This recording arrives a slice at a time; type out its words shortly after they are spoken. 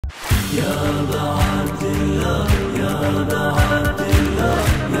إن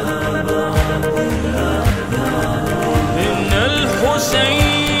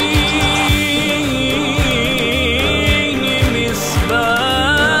الحسين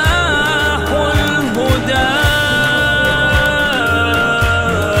مصباح الهدى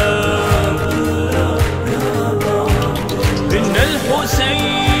إن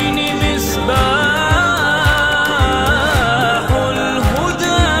الحسين مصباح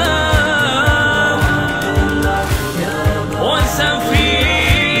الهدى وسفينة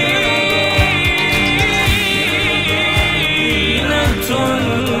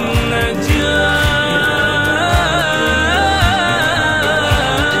النجاة.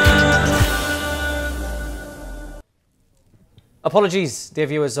 Apologies, dear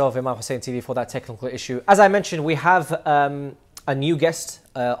viewers of Imam Hussein TV, for that technical issue. As I mentioned, we have a new guest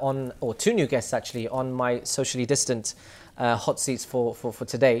or two new guests actually, on my socially distant hot seats for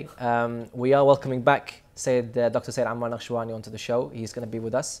today. We are welcoming back Dr. Sayyid Ammar Nakshawani onto the show. He's going to be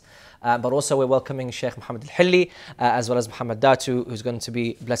with us. But also we're welcoming Sheikh Mohammed Hilli as well as Mohammed Datoo, who's going to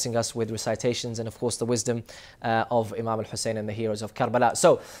be blessing us with recitations and of course the wisdom of Imam al-Hussein and the heroes of Karbala.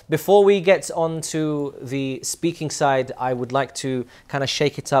 So before we get on to the speaking side, I would like to kind of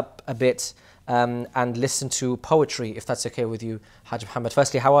shake it up a bit and listen to poetry, if that's okay with you, Hajj Muhammad.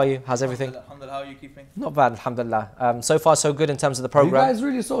 Firstly, how are you? How's everything? Alhamdulillah, how are you keeping? Not bad, alhamdulillah. So far so good in terms of the program. You guys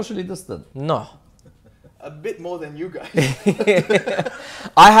really socially distant? No. A bit more than you guys.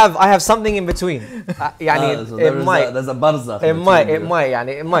 I have something in between. So it might. There's a barzakh. It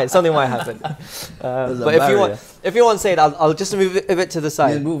might. Something might happen. But if you want to say it, I'll just move it a bit to the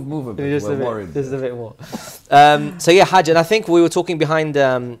side. Yeah, move a bit. Just We're a bit, worried. just a bit more. So yeah, Hajj, and I think we were talking behind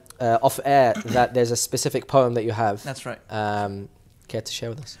off air that there's a specific poem that you have. That's right. Care to share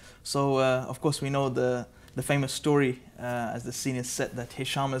with us? So of course we know the famous story, as the scene is set, that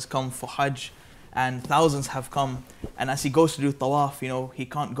Hisham has come for Hajj and thousands have come, and as he goes to do tawaf, you know, he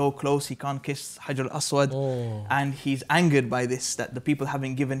can't go close, he can't kiss Hajar al-Aswad, and he's angered by this, that the people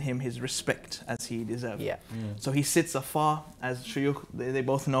haven't given him his respect as he deserved. Yeah. So he sits afar, as shuyukh, they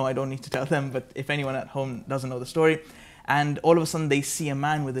both know, I don't need to tell them, but if anyone at home doesn't know the story, and all of a sudden they see a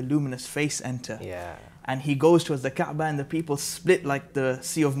man with a luminous face enter. Yeah. And he goes towards the Kaaba and the people split like the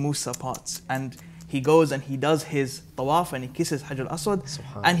Sea of Musa parts, and he goes and he does his tawaf and he kisses Hajar al-Aswad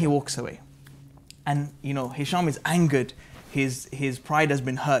and he walks away. And you know, Hisham is angered, his pride has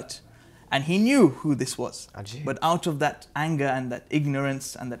been hurt, and he knew who this was. Ajib. But out of that anger and that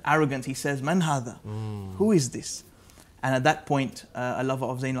ignorance and that arrogance, he says, Man hadha? Who is this? And at that point, a lover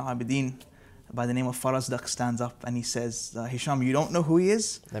of Zayn al-Abidin by the name of Farazdak stands up and he says, Hisham, you don't know who he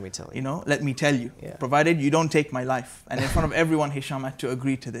is? Let me tell you. You know, let me tell you, Yeah. provided you don't take my life. And in front of everyone, Hisham had to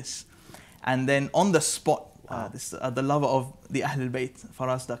agree to this. And then on the spot, the lover of the Ahlul Bayt,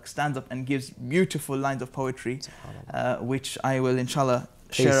 Farazdak, stands up and gives beautiful lines of poetry, which I will inshallah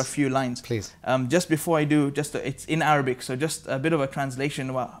share a few lines. Please. Just before I do, it's in Arabic, so just a bit of a translation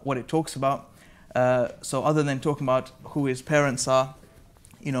about what it talks about. So other than talking about who his parents are,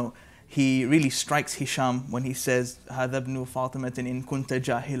 you know, he really strikes Hisham when he says, هَذَا ابْنُ فَاطِمَةٍ إِن كُنْتَ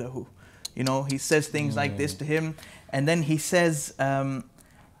جَاهِلَهُ. You know, he says things like this to him, and then he says,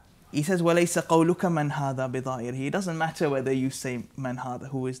 وَلَيْسَ قَوْلُكَ مَنْ هَذَا بِضَائِرِ. It doesn't matter whether you say مَنْ هَذَا,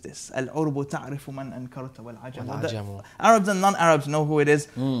 who is this? الْعُرْبُ تَعْرِفُ مَنْ أَنْكَرْتَ وَالْعَجَمُ. Arabs and non-Arabs know who it is.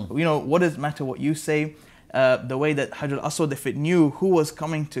 You know, what does it matter what you say? The way that Hajar al-Aswad, if it knew who was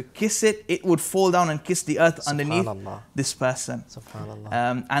coming to kiss it, it would fall down and kiss the earth underneath this person.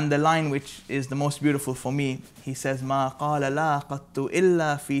 And the line which is the most beautiful for me, he says, مَا قَالَ لَا قَدْتُ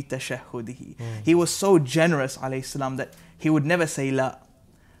إِلَّا فِي تَشَهُّدِهِ. He was so generous, alayhi salam, that he would never say la.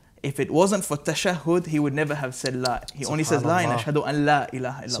 If it wasn't for tashahhud, he would never have said la. He only says la in ashhadu an la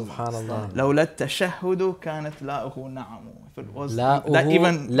ilaha illallah. لولا التشهد كانت لاؤه نعم. If it was that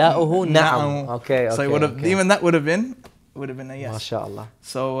even لاؤه نعم. Okay. So it would have, even that would have been a yes. MashaAllah.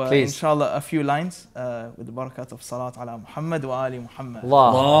 So inshallah a few lines with the barakat of salat ala Muhammad wa ali Muhammad.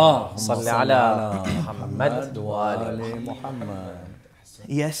 Allahumma salli ala Muhammad wa ali Muhammad.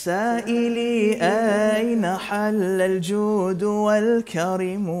 يا سائلي أين حل الجود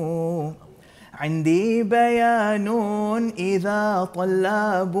والكرم عندي بيان إذا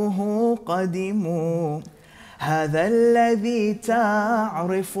طلابه قدموا هذا الذي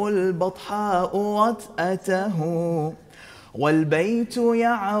تعرف البطحاء وطأته والبيت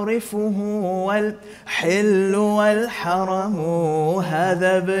يعرفه والحل والحرم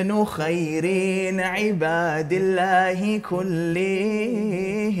هذا ابن خير عباد الله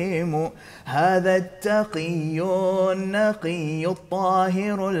كلهم هذا التقي النقي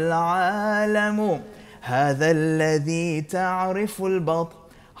الطاهر العالم هذا الذي تعرف البطحاء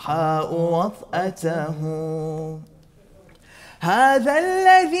حاء وطأته. هذا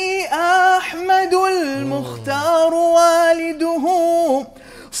الذي أحمد المختار والده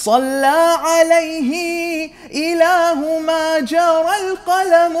صلى عليه إله ما جرى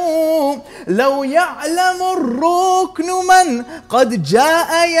القلم. لو يعلم الركن من قد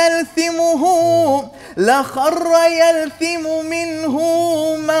جاء يلثمه لخر يلثم منه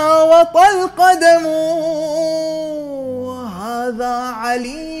ما وطى القدم. هذا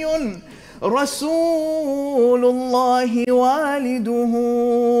علي رسول الله والده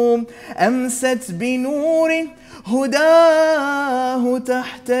أمست بنور هداه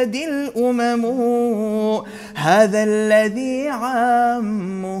تحتدي الأمم. هذا الذي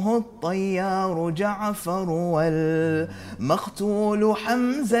عمه الطيار جعفر والمقتول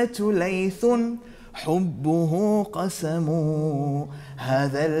حمزة ليث حبه قسم.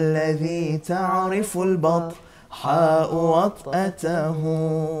 هذا الذي تعرف البطحاء وطأته.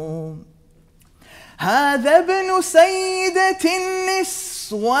 هذا ابن سيدة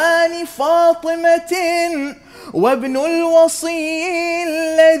النسوان فاطمة وابن الوصي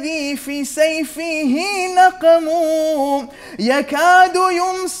الذي في سيفه نقم. يكاد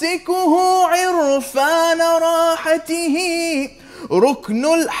يمسكه عرفان راحته ركن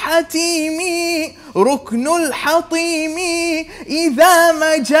الحتيم ركن الحطيم إذا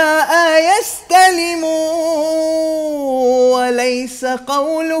ما جاء يستلم. وليس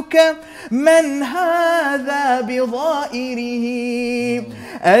قولك من هذا بظائره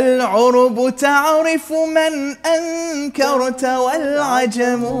العرب تعرف من أنكرت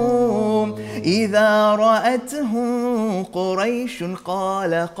والعجم. إذا رأته قريش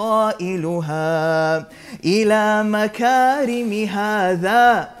قال قائلها إلى مكارم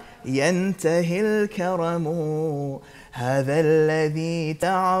هذا ينتهي الكرم. هذا الذي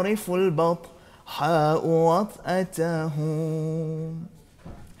تعرف البطحاء وطأته.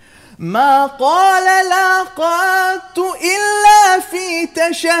 ما قال لاقات إلا في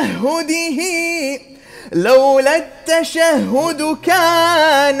تشهده لولا التشهد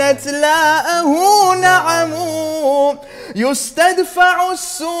كانت لاءه نعم. يستدفع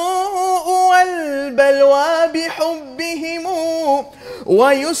السوء والبلوى بحبهم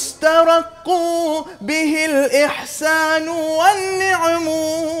ويسترق به الإحسان والنعم.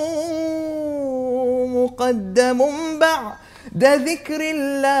 مقدم بعد ذكر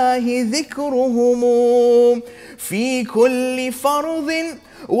الله ذكرهم في كل فرض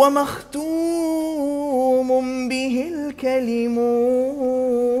ومختوم به الكلم.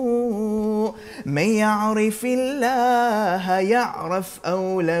 من يعرف الله يعرف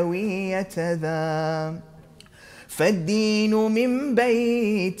أولوية ذا فالدين من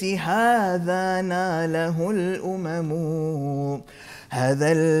بيت هذا ناله الأمم.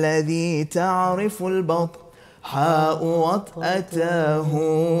 هذا الذي تعرف البطحاء وطأته.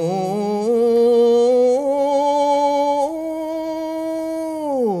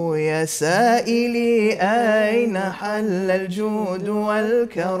 يا سائلي أين حل الجود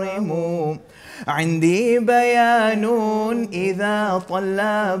والكرم. عندي بيان إذا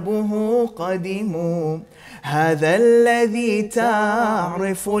طلابه قدموا. هذا الذي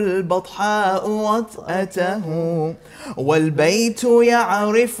تعرف البطحاء وطأته والبيت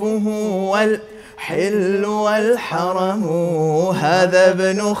يعرفه والحل والحرم. هذا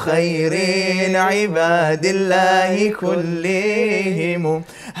ابن خير عباد الله كلهم.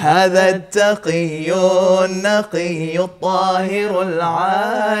 هذا التقي النقي الطاهر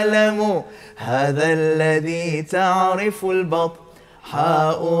العالم. هذا الذي تعرف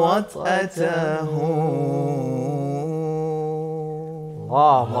البطحاء وطأته.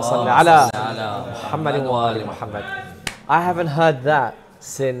 اللهم صل على محمد وآل محمد. I haven't heard that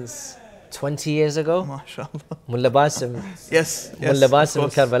since 20 years ago. MashaAllah. Mullah Basim. Yes. Mullah Basim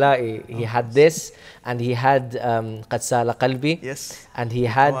Karbala'i. He had this, and he had Qad Sala Qalbi. Yes. And he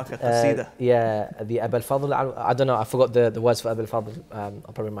had the Abul Fadl. I don't know. I forgot the words for Abul Fadl.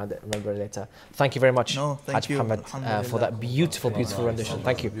 I'll probably remember it later. Thank you very much, thank you, Muhammad, for that beautiful rendition.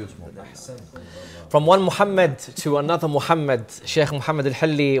 Thank you. From one Muhammad to another Muhammad, Sheikh Mohammed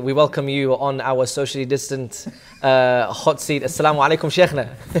Hilli, we welcome you on our socially distant hot seat. Assalamu alaikum, Sheikhna.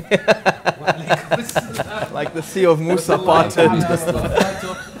 Like the sea of Musa parted.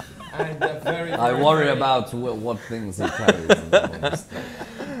 I worry about what things he carries.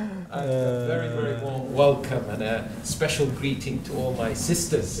 A very, very warm welcome and a special greeting to all my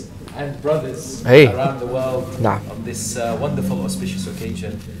sisters and brothers around the world on this wonderful auspicious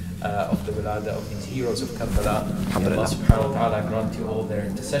occasion of the wilada of these heroes of Karbala. Allah subhanahu wa ta'ala grant you all their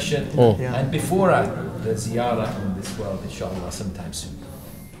intercession and before the ziyarah in this world, inshallah, sometime soon.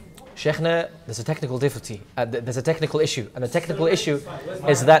 Sheikhna, there's a technical difficulty. There's a technical issue. And the technical issue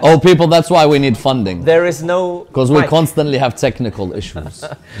is that... Oh, people, that's why we need funding. There is no... Because we constantly have technical issues.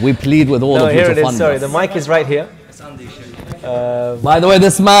 We plead with all of you to fund Sorry, us. the mic is right here. By the way,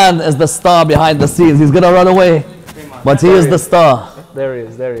 this man is the star behind the scenes. He's going to run away. But he is the star. There he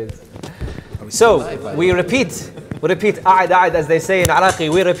is, there he is. So, we repeat, أعد as they say in Iraqi,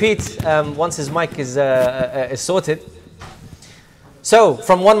 we repeat once his mic is sorted. So,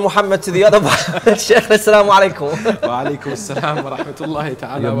 from one Muhammad to the other, Sheikh, assalamu alaikum. Wa alaikum assalam wa rahmatullahi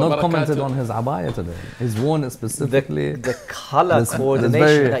ta'ala. You have not commented on his abaya today. He's worn it specifically. The color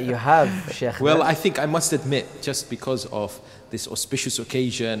coordination that you have, Sheikh. Well, I think I must admit, just because of this auspicious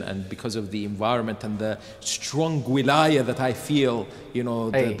occasion and because of the environment and the strong wilaya that I feel, you know,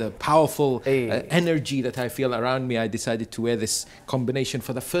 the powerful energy that I feel around me, I decided to wear this combination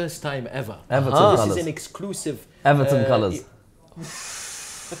for the first time ever. Everton So this colours. is an exclusive... Everton colours.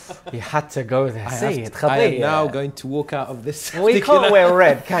 You had to go there. I am now going to walk out of this. Well, you can't wear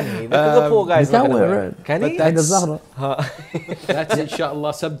red, can you? The poor guy's not can't going to wear wear red. Can he? That's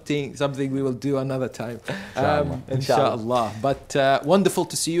inshallah something we will do another time. Inshallah. But wonderful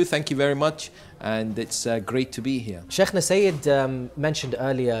to see you. Thank you very much. And it's great to be here. Sheikhna Sayyid mentioned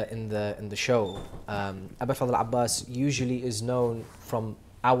earlier in the show, Abu Fadl Abbas usually is known from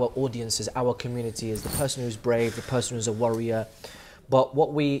our audiences, our community, as the person who's brave, the person who's a warrior. But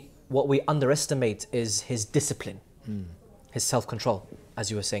what we underestimate is his discipline, his self-control,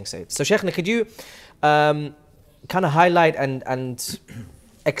 as you were saying, Sayyid. So Sheikhna, could you kind of highlight and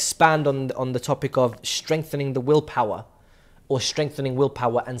expand on the topic of strengthening the willpower, or strengthening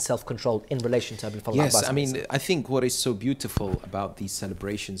willpower and self-control in relation to Abu Fadl Abbas? Yes, I mean, I think what is so beautiful about these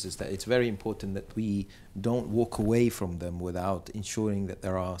celebrations is that it's very important that we don't walk away from them without ensuring that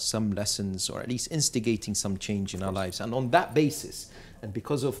there are some lessons, or at least instigating some change in our lives. And on that basis, and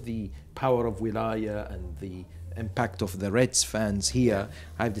because of the power of wilaya and the impact of the Reds fans here,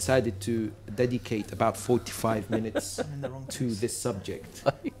 I've decided to dedicate about 45 minutes to this subject,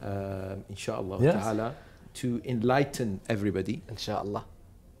 inshallah ta'ala, to enlighten everybody. Inshallah.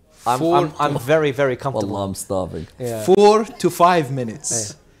 I'm very, very comfortable. Wallah, I'm starving. 4 to 5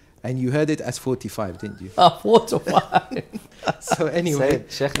 minutes. And you heard it as 45, didn't you? 4 to 5. So anyway,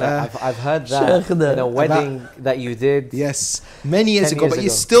 Sheikhna, I've heard that in a wedding that you did. Yes, many years ago, but you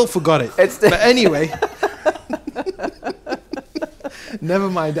still forgot it. But anyway, never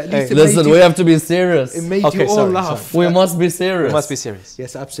mind. At least Listen, we have to be serious. It made you all laugh. We must be serious. We must be serious.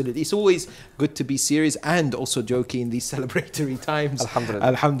 Yes, absolutely. It's always good to be serious and also joking in these celebratory times. Alhamdulillah.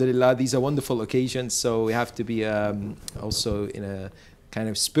 Alhamdulillah, these are wonderful occasions, so we have to be also in a kind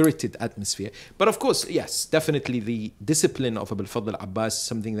of spirited atmosphere. But of course, yes, definitely the discipline of Abu Fadl Abbas is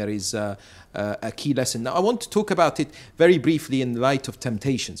something that is a key lesson. Now, I want to talk about it very briefly in light of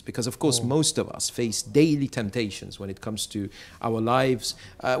temptations, because of course, most of us face daily temptations when it comes to our lives,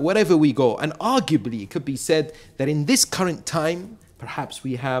 wherever we go. And arguably, it could be said that in this current time, perhaps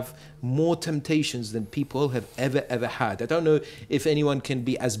we have more temptations than people have ever had. I don't know if anyone can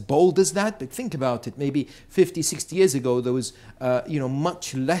be as bold as that, but think about it. Maybe 50, 60 years ago, there was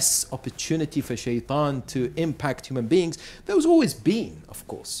much less opportunity for shaitan to impact human beings. There was always been, of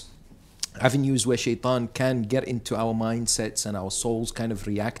course, avenues where shaitan can get into our mindsets and our souls kind of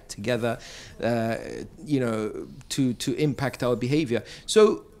react together, to impact our behavior.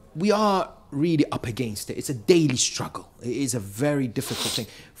 So we are really up against it. It's a daily struggle. It is a very difficult thing.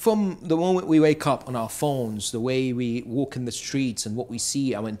 From the moment we wake up on our phones, the way we walk in the streets and what we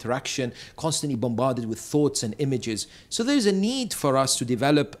see, our interaction, constantly bombarded with thoughts and images. So there's a need for us to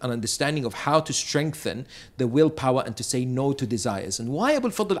develop an understanding of how to strengthen the willpower and to say no to desires. And why Abu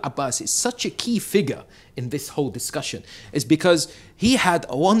Fadl Abbas is such a key figure in this whole discussion is because he had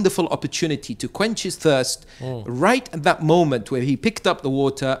a wonderful opportunity to quench his thirst right at that moment where he picked up the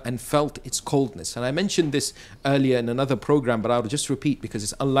water and felt its coldness. And I mentioned this earlier in another program, but I'll just repeat because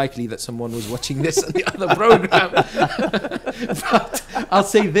it's unlikely that someone was watching this on the other program. But I'll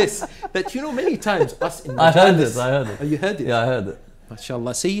say this, that many times us in I heard it. Oh, you heard it? Yeah, I heard it.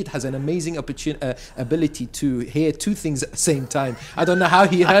 MashaAllah, Sayyid has an amazing ability to hear two things at the same time. I don't know how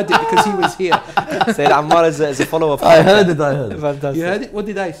he heard it because he was here. Sayyid Ammar is a follower of I heard it. Fantastic. You heard it? What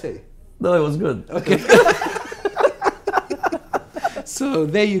did I say? No, it was good. Okay. So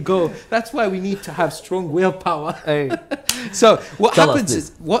there you go. That's why we need to have strong willpower. So what happens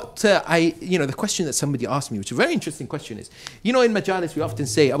is, the question that somebody asked me, which is a very interesting question, is, in Majalis we often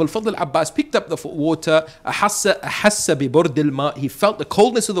say, Abu Fadl Abbas picked up the water, he felt the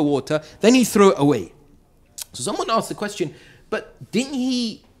coldness of the water, then he threw it away. So someone asked the question, but didn't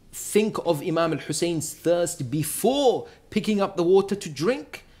he think of Imam Hussein's thirst before picking up the water to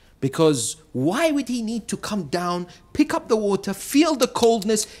drink? Because why would he need to come down, pick up the water, feel the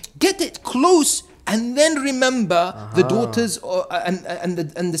coldness, get it close, and then remember the daughters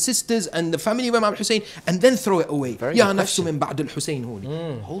and the sisters and the family of Imam Hussein, and then throw it away? Ya nafsu min ba'd al-Hussein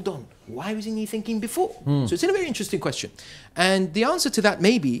huni. Hold on, why wasn't he thinking before? So it's a very interesting question. And the answer to that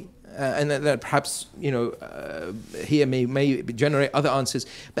may be, and that perhaps, you know, here may generate other answers,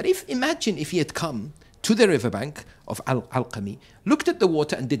 but imagine if he had come to the riverbank of Al-Qami, looked at the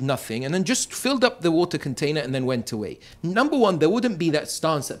water and did nothing, and then just filled up the water container and then went away. Number one, there wouldn't be that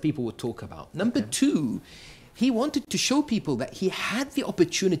stance that people would talk about. Number two, he wanted to show people that he had the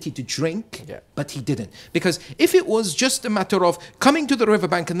opportunity to drink, but he didn't. Because if it was just a matter of coming to the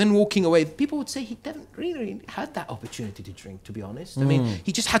riverbank and then walking away, people would say he didn't really had that opportunity to drink, to be honest. I mean,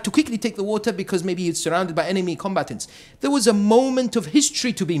 he just had to quickly take the water because maybe he's surrounded by enemy combatants. There was a moment of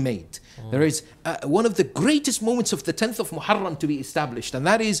history to be made. There is one of the greatest moments of the 10th of Muharram to be established. And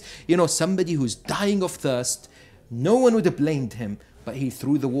that is, you know, somebody who's dying of thirst. No one would have blamed him, but he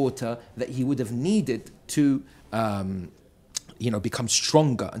threw the water that he would have needed to, you know, become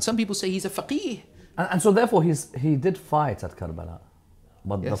stronger. And some people say he's a faqih. And so therefore he did fight at Karbala.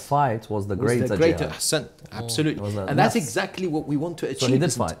 But the fight was the greater jihad. Absolutely. And that's exactly what we want to achieve. So he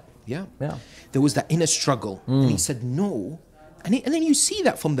did fight. Yeah. There was that inner struggle. And he said no. And then you see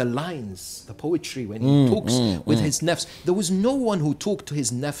that from the lines, the poetry, when he talks with his nafs. There was no one who talked to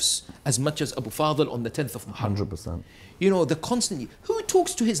his nafs as much as Abu Fadl on the 10th of Muharram. 100%. You know, who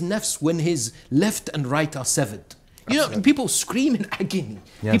talks to his nafs when his left and right are severed? You know, people scream in agony.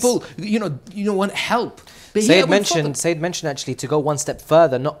 People, you know, want help. But Sayyid mentioned actually, to go one step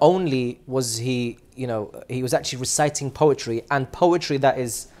further, not only was he, you know, he was actually reciting poetry, and poetry that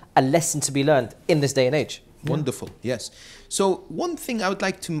is a lesson to be learned in this day and age. Wonderful, yes. So one thing I would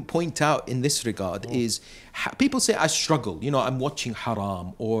like to point out in this regard is people say I struggle. You know, I'm watching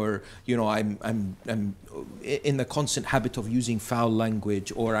haram, or you know, I'm in the constant habit of using foul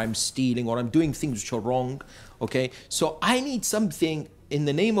language, or I'm stealing, or I'm doing things which are wrong. Okay, so I need something in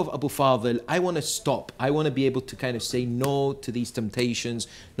the name of Abu Fadl. I want to stop. I want to be able to kind of say no to these temptations,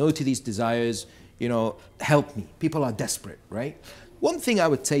 no to these desires. You know, help me. People are desperate, right? One thing I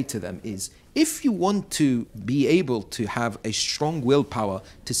would say to them is, if you want to be able to have a strong willpower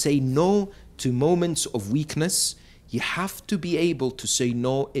to say no to moments of weakness, you have to be able to say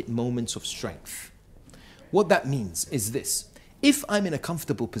no at moments of strength. What that means is this: if I'm in a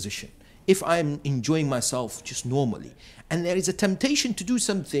comfortable position, if I'm enjoying myself just normally, and there is a temptation to do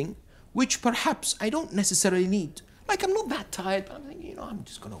something which perhaps I don't necessarily need, like I'm not that tired, but I'm thinking, you know, I'm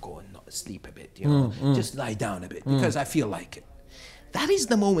just going to go and not sleep a bit, you know, just lie down a bit because I feel like it. That is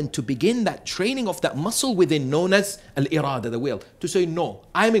the moment to begin that training of that muscle within known as al-irada, the will, to say, no,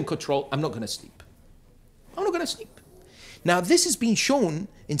 I'm in control, I'm not going to sleep. I'm not going to sleep. Now, this has been shown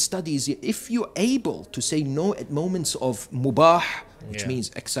in studies. If you're able to say no at moments of mubah, which means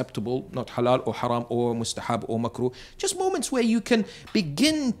acceptable, not halal or haram or mustahab or makruh, just moments where you can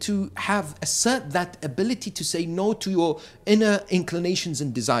begin to assert that ability to say no to your inner inclinations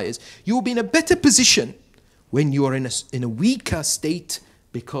and desires, you'll be in a better position when you are in a weaker state,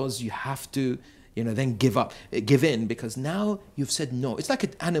 because you have to, you know, then give in, because now you've said no. It's like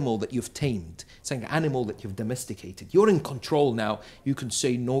an animal that you've tamed. It's like an animal that you've domesticated. You're in control now. You can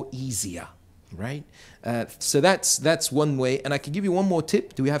say no easier, right? So that's one way. And I can give you one more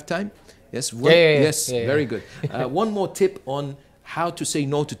tip. Do we have time? Yes. Very good. One more tip on how to say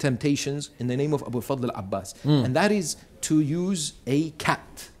no to temptations in the name of Abu Fadl al-Abbas, and that is to use a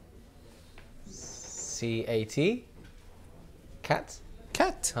cat. C-A-T? Cat?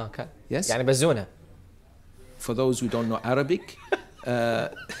 Cat. Oh, cat. Yes. يعني بزونة. For those who don't know Arabic,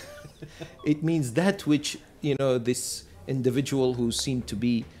 it means that which, you know, this individual who seemed to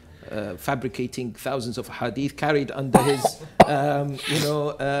be fabricating thousands of hadith carried under his,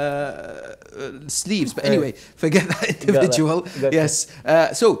 sleeves. But anyway, forget that individual. Yes.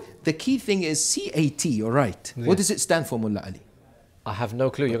 So the key thing is C-A-T, all right. What does it stand for, Mullah Ali? I have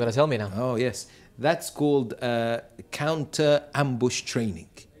no clue. You're going to tell me now. Oh, yes. That's called counter ambush training.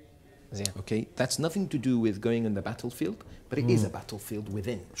 Okay, that's nothing to do with going on the battlefield, but it is a battlefield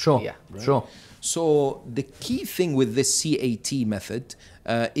within. Sure, yeah, right? Sure. So the key thing with this CAT method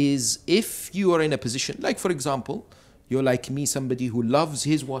is if you are in a position, like for example, you're like me, somebody who loves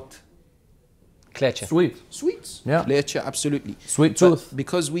his what? Kleertje. Sweets. Yeah. Kleertje, absolutely. Sweet tooth. But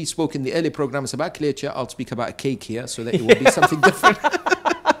because we spoke in the early programs about kleertje, I'll speak about a cake here so that it will be something different.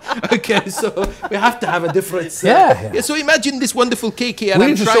 Okay, so we have to have a difference. Yeah. So imagine this wonderful cake here. We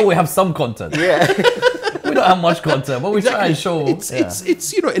need to show we have some content. Yeah. we don't have much content, but we try and show.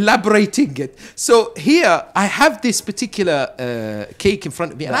 It's you know, elaborating it. So here I have this particular cake in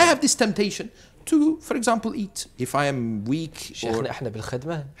front of me, and I have this temptation to, for example, eat if I am weak. Or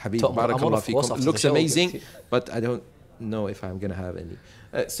Habib, barakallah fikum. It looks amazing, but I don't know if I'm gonna have any.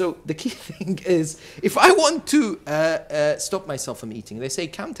 So the key thing is, if I want to stop myself from eating, they say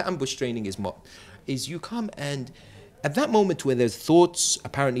counter ambush training is what? Is you come and at that moment where there's thoughts,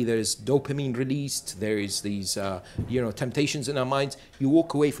 apparently there's dopamine released, there is these temptations in our minds, you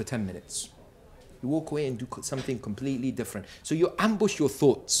walk away for 10 minutes. You walk away and do something completely different. So you ambush your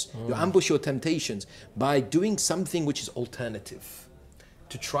thoughts, you ambush your temptations by doing something which is alternative,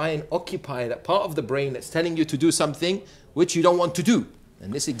 to try and occupy that part of the brain that's telling you to do something which you don't want to do.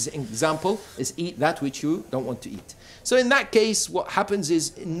 And this example is eat that which you don't want to eat. So in that case, what happens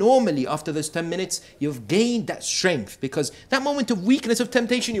is normally after those 10 minutes, you've gained that strength, because that moment of weakness, of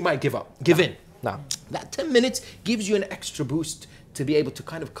temptation, you might give in. That 10 minutes gives you an extra boost to be able to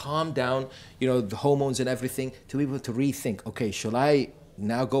kind of calm down, the hormones and everything, to be able to rethink, okay, shall I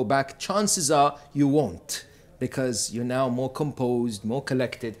now go back? Chances are you won't, because you're now more composed, more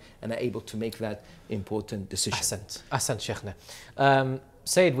collected, and are able to make that important decision. Ahsant, Shaykhna.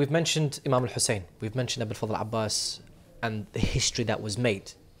 Sayyid, we've mentioned Imam Hussein, we've mentioned Abu al-Fadl Abbas and the history that was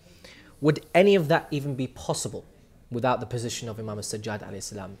made. Would any of that even be possible without the position of Imam al-Sajjad alayhi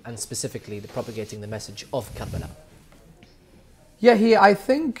salam, and specifically the propagating the message of Karbala? Yeah, I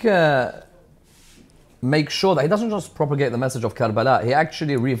think make sure that he doesn't just propagate the message of Karbala, he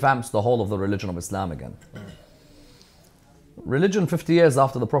actually revamps the whole of the religion of Islam again. Religion 50 years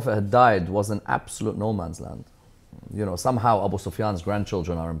after the Prophet had died was an absolute no man's land. Somehow Abu Sufyan's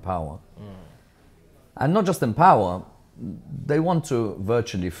grandchildren are in power. And not just in power, they want to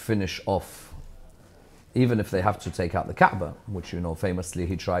virtually finish off, even if they have to take out the Kaaba, which famously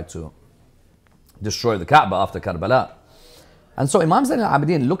he tried to destroy the Kaaba after Karbala. And so Imam Zain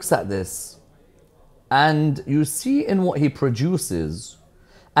al-Abidin looks at this, and you see in what he produces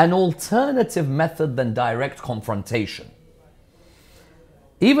an alternative method than direct confrontation.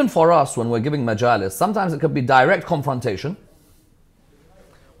 Even for us, when we're giving majalis, sometimes it could be direct confrontation.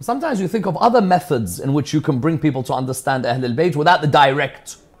 Sometimes you think of other methods in which you can bring people to understand Ahl al-Bayt without the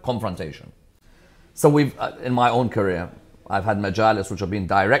direct confrontation. So in my own career, I've had majalis which have been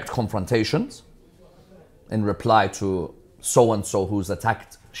direct confrontations in reply to so-and-so who's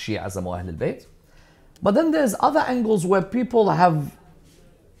attacked Shi'ism or Ahl al-Bayt. But then there's other angles where people have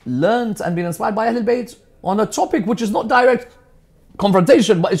learned and been inspired by Ahl al-Bayt on a topic which is not direct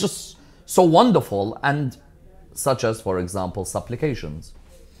confrontation, but it's just so wonderful, and such as, for example, supplications.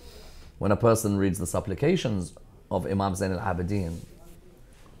 When a person reads the supplications of Imam Zain al-Abidin,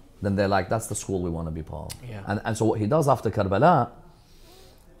 then they're like, that's the school we want to be part of. Yeah. And so what he does after Karbala,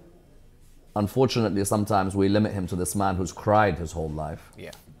 unfortunately, sometimes we limit him to this man who's cried his whole life.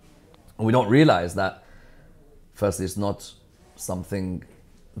 Yeah. And we don't realize that, firstly, it's not something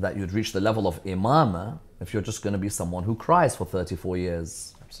that you'd reach the level of imama if you're just going to be someone who cries for 34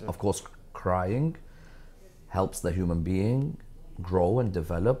 years. Absolutely. Of course, crying helps the human being grow and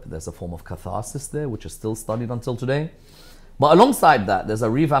develop. There's a form of catharsis there, which is still studied until today. But alongside that, there's a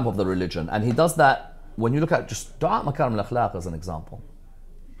revamp of the religion. And he does that when you look at just Du'a Makarim al-Akhlaq as an example.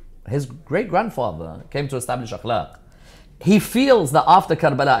 His great-grandfather came to establish akhlaq. He feels that after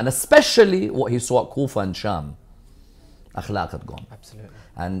Karbala, and especially what he saw at Kufa and Sham, akhlaq had gone. Absolutely.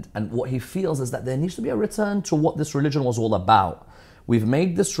 And what he feels is that there needs to be a return to what this religion was all about. We've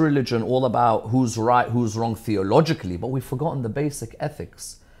made this religion all about who's right, who's wrong theologically, but we've forgotten the basic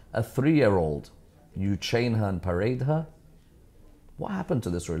ethics. A 3-year-old, you chain her and parade her? What happened to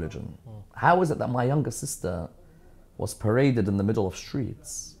this religion? How is it that my younger sister was paraded in the middle of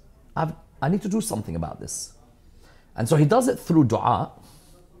streets? I need to do something about this. And so he does it through dua.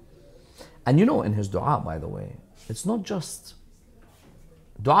 And in his dua, by the way, it's not just...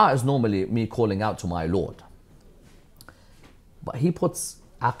 Dua is normally me calling out to my Lord. But he puts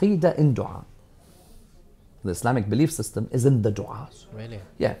aqeedah in dua. The Islamic belief system is in the du'as. Really?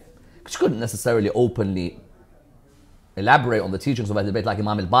 Yeah. Because you couldn't necessarily openly elaborate on the teachings of Ahl al-Bayt like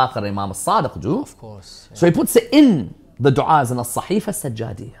Imam al-Baqir and Imam al-Sadiq do. Of course. Yeah. So he puts it in the du'as in al-Sahifa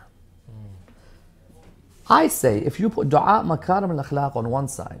al-Sajjadiyah. I say, if you put Du'a Makarim al-Akhlaq on one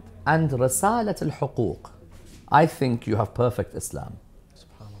side and Risalat al-Huquq, I think you have perfect Islam.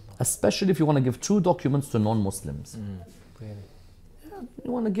 Especially if you want to give 2 documents to non-Muslims. Really?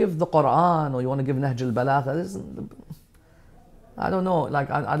 You want to give the Quran or you want to give Nahj al-Balagha. I don't know,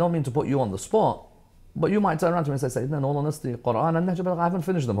 I don't mean to put you on the spot, but you might turn around to me and say, in all honesty, Quran and Nahj al-Balagha, I haven't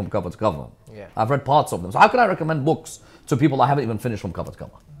finished them from cover to cover. Yeah. I've read parts of them. So how can I recommend books to people I haven't even finished from cover to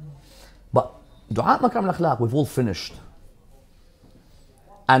cover? But Dua Makarim al-Akhlaq, we've all finished.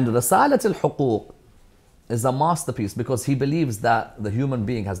 And Risalat al-Huquq is a masterpiece because he believes that the human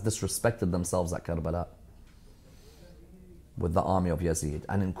being has disrespected themselves at Karbala with the army of Yazid.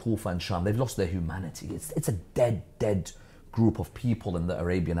 And in Kufa and Sham, they've lost their humanity. It's a dead group of people in the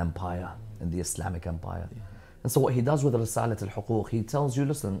Arabian Empire, in the Islamic Empire. And so what he does with Risalat al-Huquq, he tells you,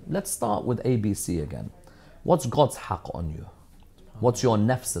 listen, let's start with ABC again. What's God's haqq on you? What's your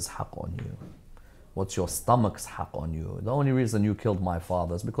nafs's haqq on you? What's your stomach's haqq on you? The only reason you killed my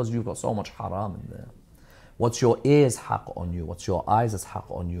father is because you've got so much haram in there. What's your ears haqq on you? What's your eyes' haqq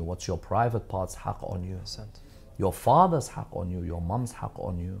on you? What's your private parts haqq on you? Your father's haqq on you, your mum's haqq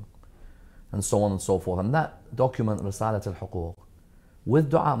on you, and so on and so forth. And that document, Risalat al-Huquq, with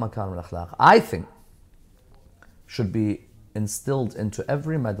Dua Makarim al-Akhlaq, I think should be instilled into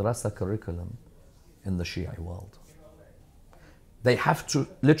every madrasa curriculum in the Shia world. They have to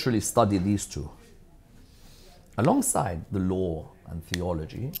literally study these two, alongside the law and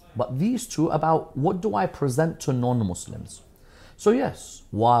theology, but these two about what do I present to non-Muslims. So yes,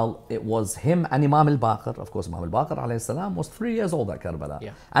 while it was him and Imam al-Baqir, of course Imam al-Baqir alayhi salam was 3 years old at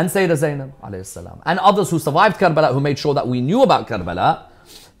Karbala, and Sayyidah Zainab alayhi salam, and others who survived Karbala who made sure that we knew about Karbala.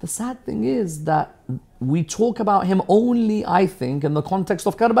 The sad thing is that we talk about him only, I think, in the context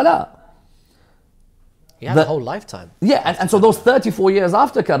of Karbala. He had a whole lifetime. Yeah, and so those 34 years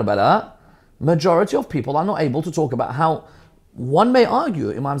after Karbala, majority of people are not able to talk about how, one may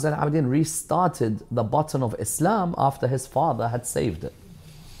argue, Imam Zain al-Abidin restarted the button of Islam after his father had saved it.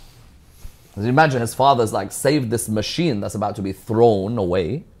 As you imagine, his father's like saved this machine that's about to be thrown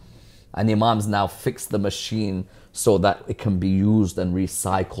away, and Imam's now fixed the machine so that it can be used and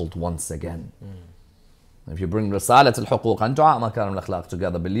recycled once again. If you bring Risalat al-Huquq and Dua Makarim al-Akhlaq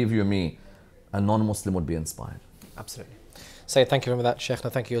together, believe you me, a non-Muslim would be inspired. Absolutely. Say thank you for that,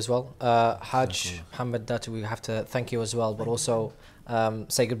 Sheikhna. Thank you as well. Hajj Mohammed Datoo, we have to thank you as well, but also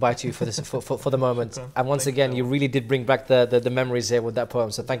say goodbye to you for this for the moment. And once again, you really did bring back the memories here with that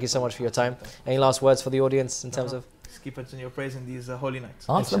poem. So thank you so much for your time. Any last words for the audience in terms of? Just keep us in your praise in these holy nights.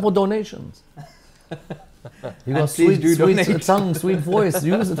 Ask them for donations. You got sweet tongue, sweet voice.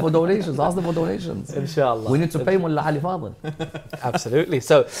 Use it for donations. Ask them for donations. Inshallah. We need to pay Mullah Ali Fadl. Absolutely.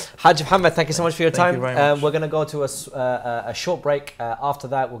 So, Hajj Mohammed, thank you so much for your time. Thank you very much. We're going to go to a short break. After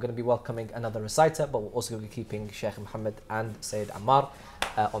that, we're going to be welcoming another reciter, but we're also going to be keeping Sheikh Mohammed and Sayyid Ammar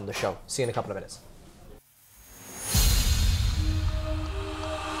on the show. See you in a couple of minutes.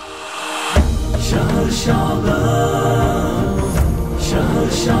 شهر شعبان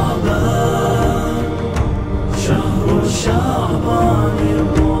شهر شعبان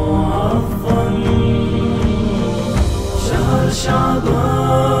المعظم شهر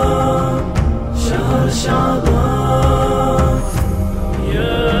شعبان